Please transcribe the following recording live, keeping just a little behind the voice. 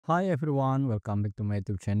Hi everyone, welcome back to my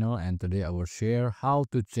YouTube channel, and today I will share how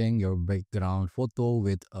to change your background photo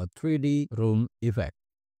with a 3D room effect.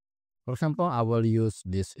 For example, I will use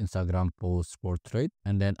this Instagram post portrait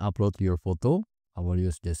and then upload your photo. I will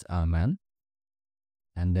use this element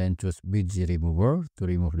and then choose BG remover to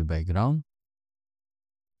remove the background,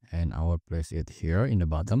 and I will place it here in the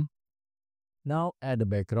bottom. Now add the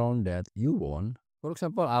background that you want. For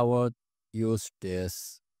example, I will use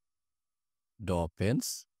this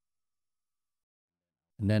dolphins,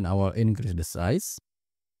 and then I will increase the size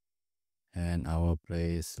and I will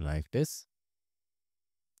place like this.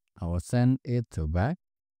 I will send it to back.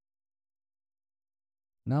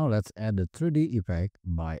 Now let's add the 3D effect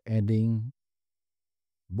by adding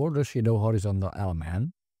border shadow horizontal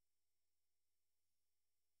element.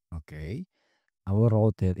 Okay, I will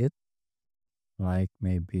rotate it like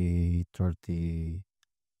maybe 30°.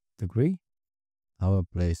 I will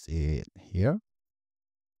place it here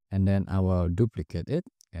and then I will duplicate it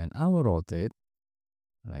and I will rotate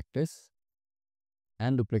like this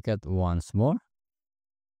and duplicate once more.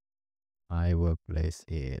 I will place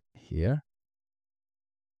it here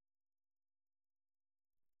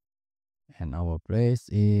and I will place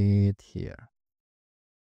it here.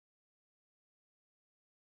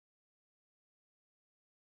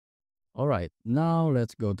 Alright, now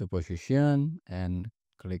let's go to position and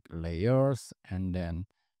click layers and then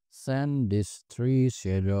send this tree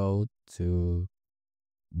shadow to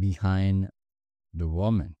behind the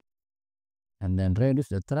woman. And then reduce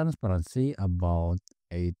the transparency about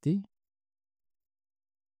 80.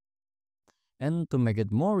 And to make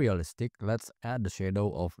it more realistic, let's add the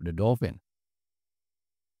shadow of the dolphin.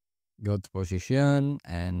 Go to position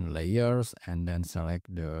and layers and then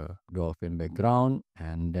select the dolphin background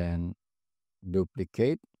and then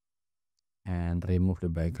duplicate and remove the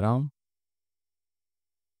background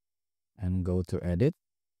and go to edit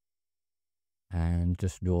and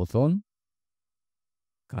just dual tone,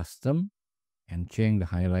 custom, and change the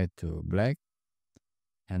highlight to black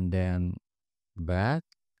and then back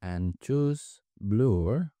and choose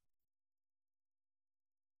blur.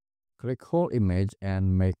 Click whole image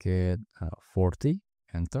and make it 40,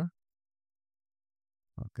 enter.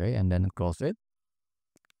 Okay, and then close it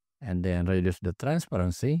and then reduce the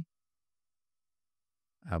transparency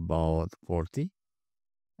about 40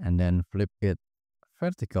 and then flip it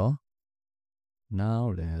vertical.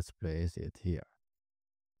 Now let's place it here.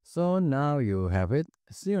 So now you have it.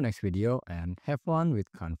 See you next video and have fun with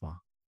Canva.